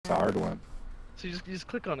the hard one. So you just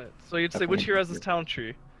click on it. So you'd say, Definitely which hero has this easier. talent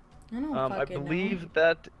tree? I don't I fucking believe know.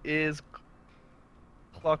 that is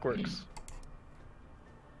Clockworks.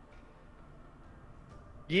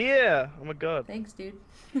 Yeah! Oh my god. Thanks, dude.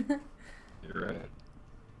 You're right.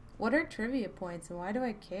 What are trivia points and why do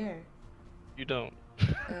I care? You don't.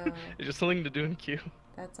 Oh, It's just something to do in queue.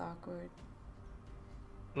 that's awkward.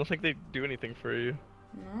 I don't think they do anything for you.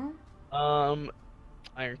 No?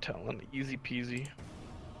 Iron Talon, easy peasy.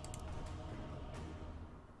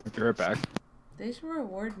 I'll be right back. They should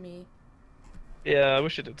reward me. Yeah, I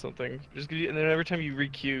wish it did something. Just give you, and then every time you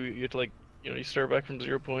re-queue, you have to like, you start back from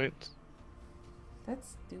 0 points.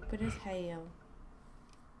 That's stupid as hell.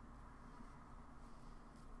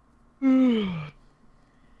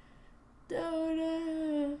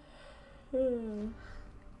 Dota.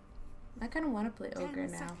 I kind of want to play Ogre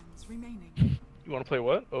 10 now. seconds remaining. You want to play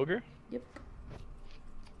what? Ogre? Yep.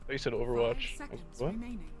 Oh, you said 5 Overwatch. seconds What?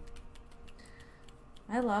 remaining.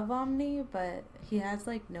 I love Omni, but he has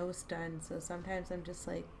like no stun, so sometimes I'm just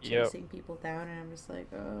like Yep. chasing people down and I'm just like,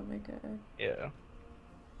 oh my god. Yeah.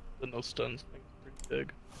 The no stuns thing's pretty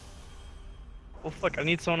big. Well, fuck, I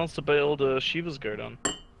need someone else to build Shiva's guard on.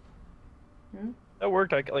 Hmm? That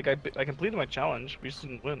worked. I completed my challenge. We just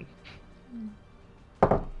didn't win.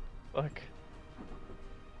 Fuck.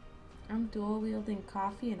 I'm dual wielding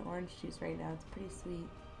coffee and orange juice right now. It's pretty sweet.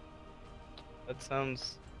 That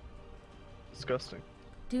sounds disgusting.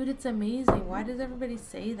 Dude, it's amazing. Why does everybody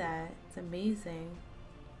say that? It's amazing.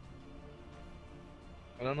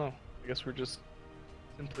 I don't know. I guess we're just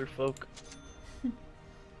simpler folk.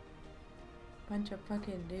 Bunch of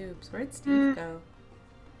fucking noobs. Where'd Steve go?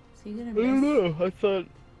 Is he gonna I don't miss? know. I thought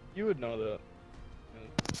you would know that.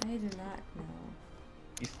 I do not know.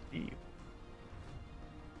 He's Steve.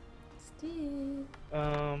 Steve.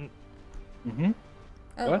 Mm-hmm.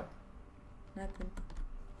 Oh. What? Nothing.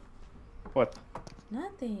 What?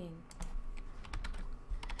 Nothing.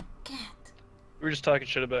 Cat. We were just talking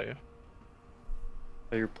shit about you.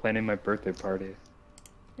 Oh, you're planning my birthday party.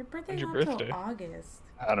 Your birthday's your not birthday? till August.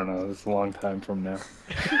 I don't know. It's a long time from now.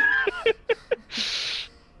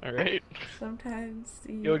 Alright. Sometimes.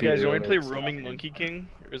 Steve. Yo, guys, you want me to play Stop. Roaming Monkey King?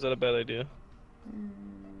 Or is that a bad idea? Mm.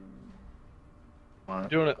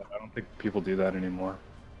 Doing it. I don't think people do that anymore.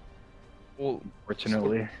 Well,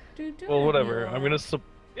 Fortunately. Dude, do well, it, whatever. Mila. I'm gonna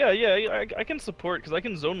yeah, I can support, because I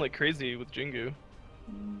can zone like crazy with Jingu.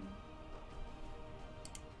 Mm.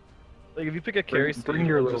 Like, if you pick a carry Bring Steve,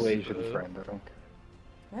 your I'll little just, Asian friend. I don't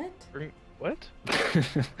What? Bring, what? care.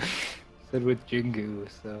 Said with Jingu,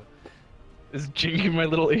 so. Is Jingu my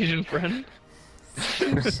little Asian friend?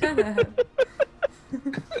 Shut up.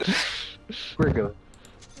 We're good.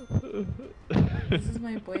 This is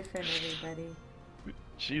my boyfriend, everybody.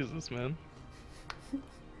 Jesus, man.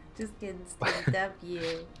 Just kidding, Steve. W.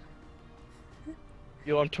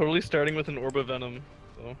 Yo, I'm totally starting with an Orb of Venom,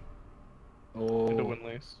 so into Oh.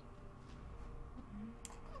 Windlace.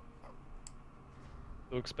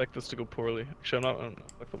 So expect this to go poorly. Actually, I don't know.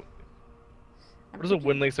 Fuck the Windlace. What has a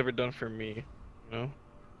Windlace ever done for me? You know?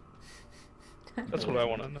 That's what I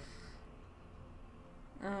want to know.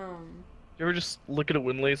 You ever just look at a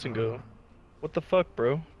Windlace and go, what the fuck,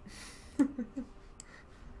 bro? No.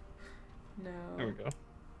 There we go.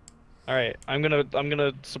 Alright, I'm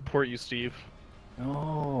gonna support you, Steve.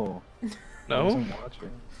 No. I No? wasn't watching.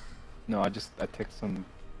 No, I took some.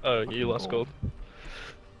 Oh, you lost gold.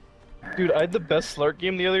 gold. Dude, I had the best Slark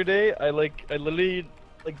game the other day. I literally,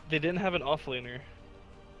 they didn't have an offlaner.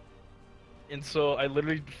 And so I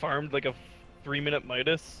literally farmed like a 3-minute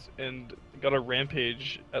Midas and got a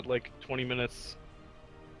rampage at like 20 minutes.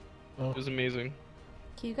 It was amazing.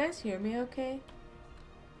 Can you guys hear me okay?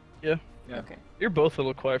 Yeah. Yeah. Okay. You're both a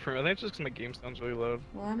little quiet for me. I think it's just because my game sounds really loud.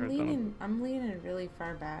 Well, I'm Or it sounds- I'm leaning really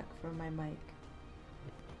far back from my mic.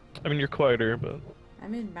 I mean, you're quieter, but...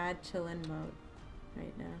 I'm in mad chillin' mode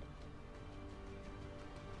right now.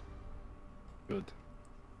 Good.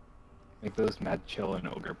 Like those mad chill and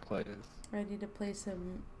ogre plays. Ready to play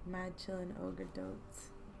some mad chillin' ogre dotes.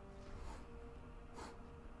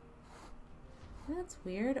 That's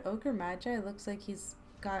weird. Ogre Magi looks like he's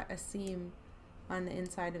got a seam on the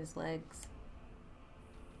inside of his legs.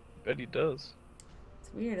 Bet he does.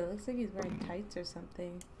 It's weird. It looks like he's wearing tights or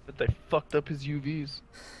something. Bet they fucked up his UVs.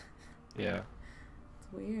 Yeah.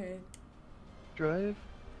 It's weird. Drive?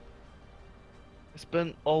 I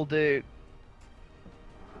spent all day...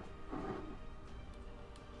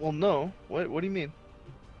 Well, no. What do you mean?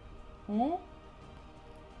 Huh?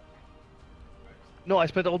 No, I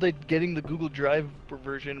spent all day getting the Google Drive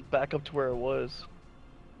version back up to where it was.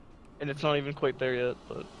 And it's not even quite there yet,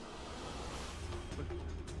 but...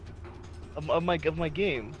 of my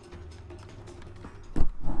game.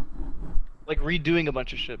 Like redoing a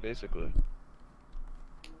bunch of shit, basically.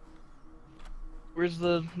 Where's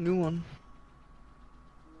the new one?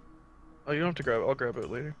 Oh, you don't have to grab it. I'll grab it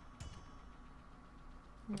later.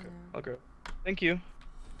 Okay, Yeah. I'll grab it. Thank you.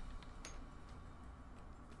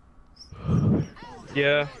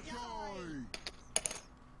 Yeah.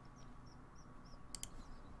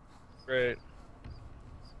 Great.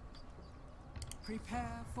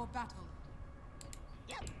 Prepare for battle.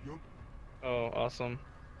 Oh, awesome.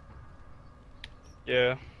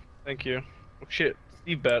 Yeah. Thank you. Oh, shit.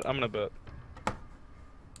 Steve bet. I'm gonna bet.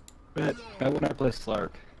 Bet when I play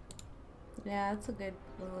Slark. Yeah, that's a good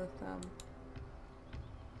rule of thumb.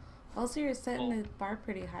 Also, you're setting the bar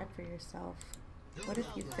pretty high for yourself. What if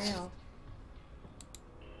you fail?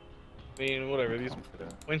 I mean, whatever. These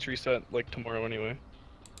points reset like tomorrow anyway.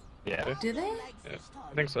 Yeah. Do they? Yeah,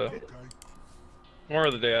 I think so. Tomorrow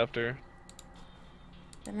or the day after.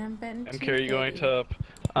 Then I'm betting And carry going 250. top.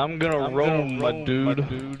 I'm gonna roam, my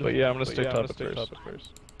dude. But yeah, I'm gonna stay top at first.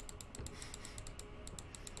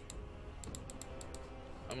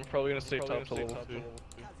 I'm probably gonna stay top to level 2.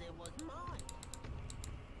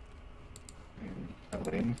 I'm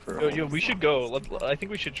waiting for. Yo, we should go. I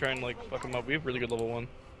think we should try and like fuck them up. We have really good level 1.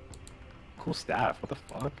 Cool staff. What the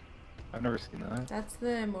fuck? I've never seen that. That's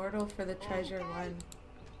the immortal for the treasure one.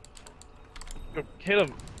 Yo, hit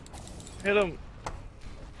him! Hit him!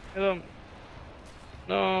 Hit him!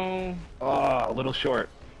 No! Oh, a little short.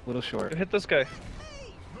 A little short. Yo, hit this guy.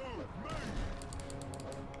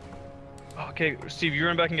 Okay, Steve, you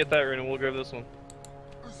run back and get that right, and we'll grab this one.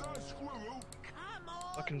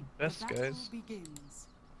 Fucking best, Battle guys. begins.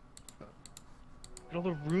 Look at all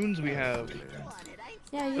the runes we have.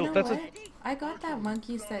 Yeah, you Yo, know that's what? I got that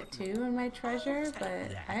monkey set too in my treasure,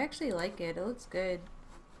 but I actually like it. It looks good.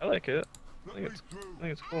 I like it. I think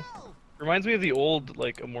it's cool. Reminds me of the old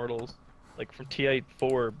like immortals, like from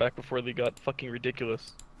TI4 back before they got fucking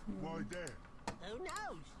ridiculous. Are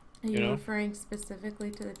You you know? referring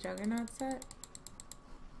specifically to the Juggernaut set?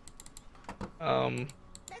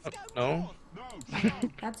 No.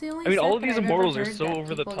 That's the only I mean, all set of these that I've immortals ever are heard so that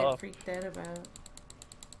over the people top. Get freaked out about.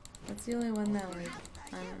 That's the only one that like.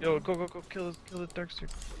 I don't Yo, know. go, kill the Darkster.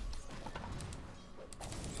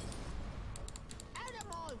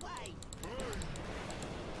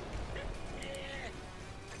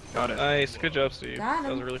 Got it. Nice, good job, Steve. Got That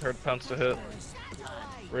was a him. really hard pounce to hit.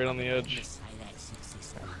 Right on the edge.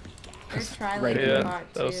 Their try Right like here.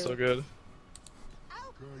 bot That was too. so good.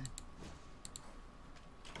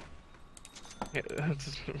 Yeah,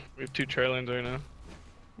 we have 2 try lines right now.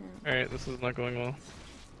 Yeah. Alright, this is not going well.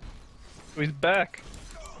 Oh, he's back!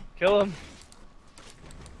 Kill him!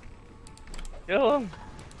 Kill him!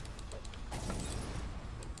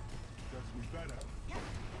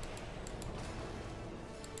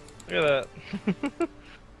 Look at that.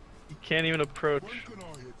 He can't even approach.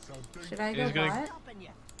 Should I go He's gonna- bot?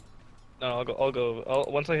 No, I'll go.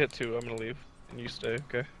 Once I hit 2, I'm gonna leave. And you stay,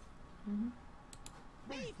 okay?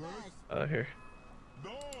 Here.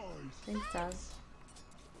 Thanks, Dog.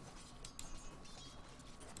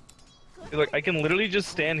 Hey, look, I can literally just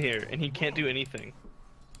stand here, and he can't do anything.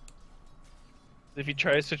 If he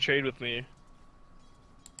tries to trade with me,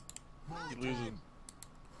 he loses.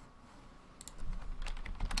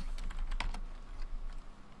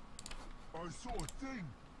 I saw a thing.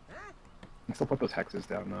 I still put those hexes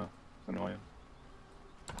down though. It's annoying.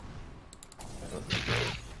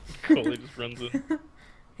 Coley just runs in.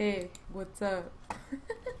 Hey, what's up?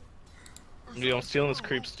 Yo, I'm stealing this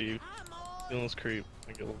creep, Steve. Stealing this creep.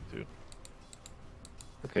 I get level 2.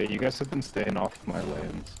 Okay, you guys have been staying off my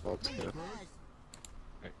lanes, so that's good.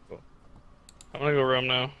 Okay, cool. I'm gonna go roam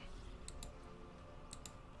now.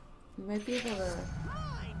 You might be able to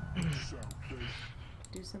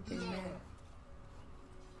do something there.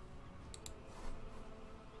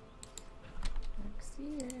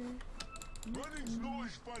 Darkseer. Running's not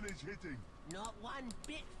as fun as hitting. Not one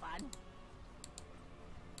bit fun.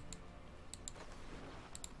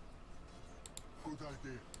 Good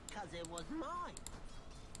idea. Cause it was mine.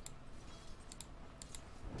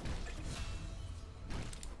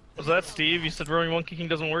 Was that Steve? You said roaming Monkey King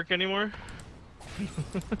doesn't work anymore?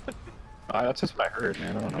 That's just what I heard,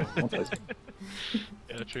 man. I don't know. Don't play-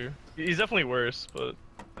 Yeah, true. He's definitely worse, but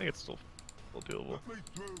I think it's still doable. Let me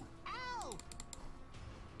through. Ow!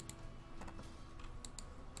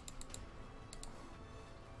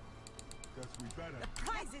 Guess we better. The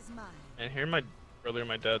prize is mine. And hearing my brother and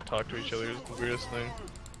my dad talk to each other is the weirdest thing.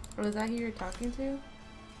 Or was that who you were talking to?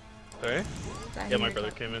 Sorry? Is that who Yeah, you my were brother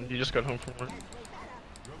talking came in. He just got home from work.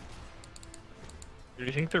 Do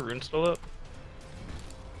you think the rune's still up?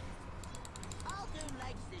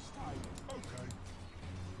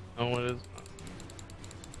 Oh, it is.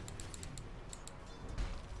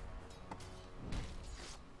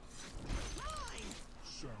 Mine!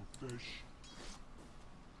 Selfish.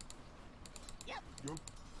 Yep. Yup.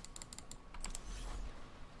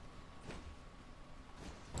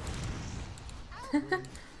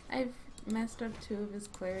 I've messed up 2 of his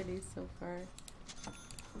clarities so far.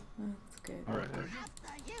 That's good. Alright.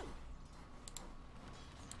 After you!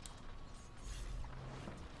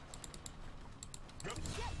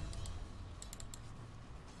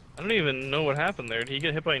 I don't even know what happened there. Did he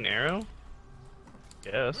get hit by an arrow?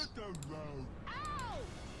 Yes. Hit the road. Ow!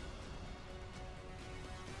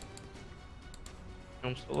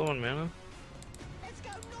 I'm still low on mana. Let's go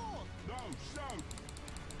north! No, south.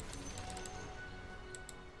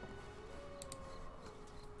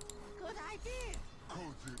 Good idea!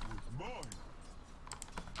 Cause it was mine.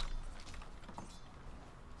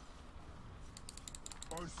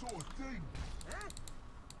 I saw a thing.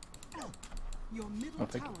 Huh? Your middle Oh,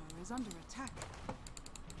 thank you. tower is under attack.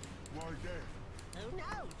 Why there? Who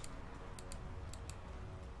knows?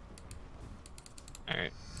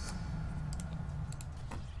 Alright.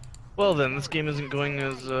 Well then, this game isn't going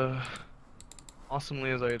as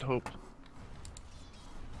awesomely as I had hoped.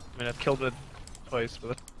 I mean, I've killed it twice,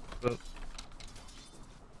 but When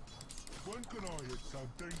can I hit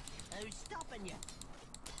something? Who's stopping you?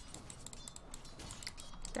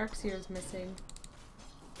 Darkseer's missing.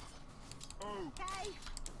 Oh, Okay?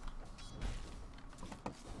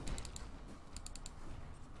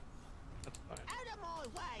 that's fine. Out of my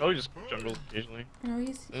way! Probably just jungle occasionally. No,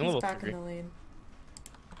 he's I'm level back 3. in the lane.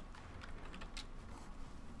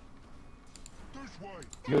 this way.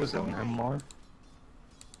 You zone him more.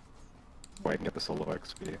 So I can get the solo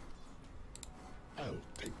XP. Hit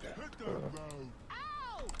the road.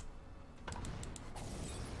 Ow!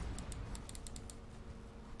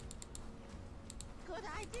 Good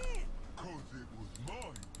idea! Cause it was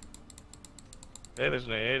mine. Hey, there's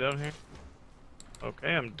an AA down here.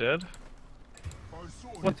 Okay, I'm dead. I saw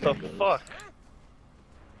What it. the Tangos. fuck?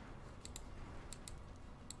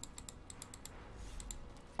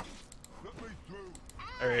 Let me through.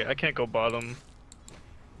 Alright, I can't go bottom.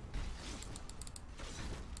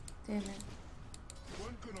 Damn it.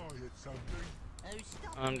 When can I hit something? Who's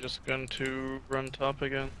stopping I'm just going to run top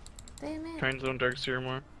again. Damn it. Try and zone Darkseer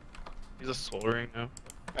more. He's a soul ring now.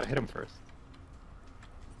 Gotta hit him first.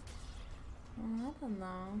 I don't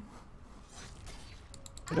know.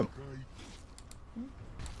 Hit him. Okay.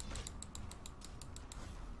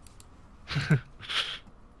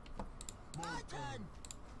 My My turn! turn.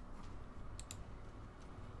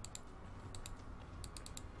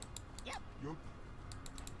 Yep. Yup.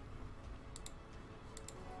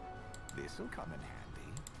 This'll come in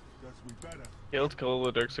handy. Guess we better. Yeah, let's kill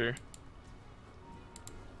the Darkseer.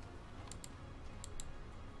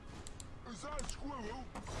 Is that a squirrel?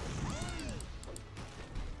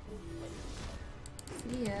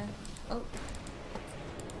 See ya. Oh,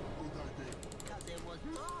 Good idea. Cause it was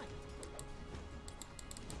mine!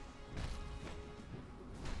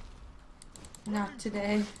 not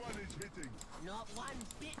today. Fun is hitting. Not one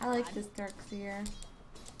bit I like fun. this Darkseer.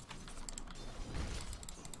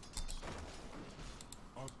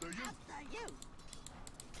 After you. After you!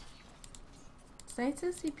 It's nice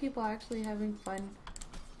to see people actually having fun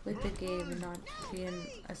with the game and not being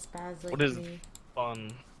a spaz like What is me.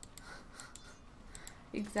 fun?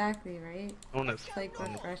 Exactly, right? Known as It's like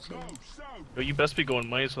fun. refreshing. No, south. Yo, you best be going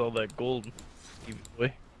mice with all that gold, Stevie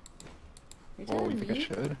boy. You're Oh, you telling think I me?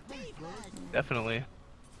 should? Definitely.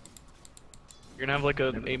 You're gonna have like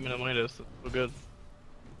an 8-minute Midas. That's so good.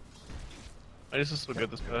 Midas is so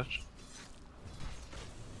good this patch.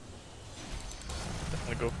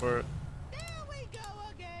 Definitely go for it. There we go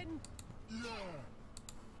again! Yeah.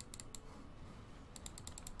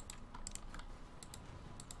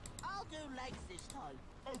 I'll do legs this time.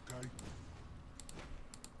 Okay.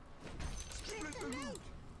 Split the loot!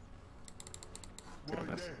 Why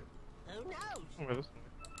Goodness. there? Who knows? Over this way.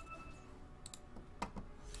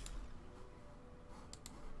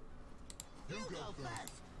 You You go go first.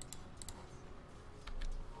 first!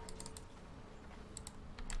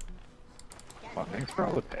 Well, thanks for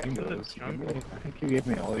all the tangos. You gave me, I think you gave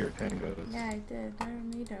me all your tangos. Yeah, I did. I don't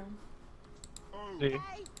need them. Oh, See,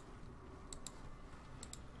 Hey!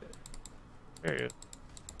 there you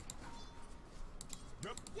go.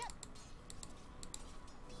 Yep!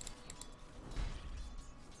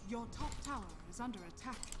 Your top tower is under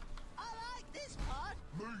attack. I like this part!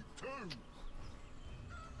 me too.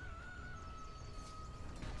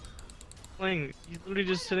 Playing, he's literally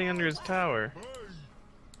just sitting under his tower. Hey.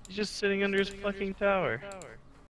 He's just sitting under his fucking tower.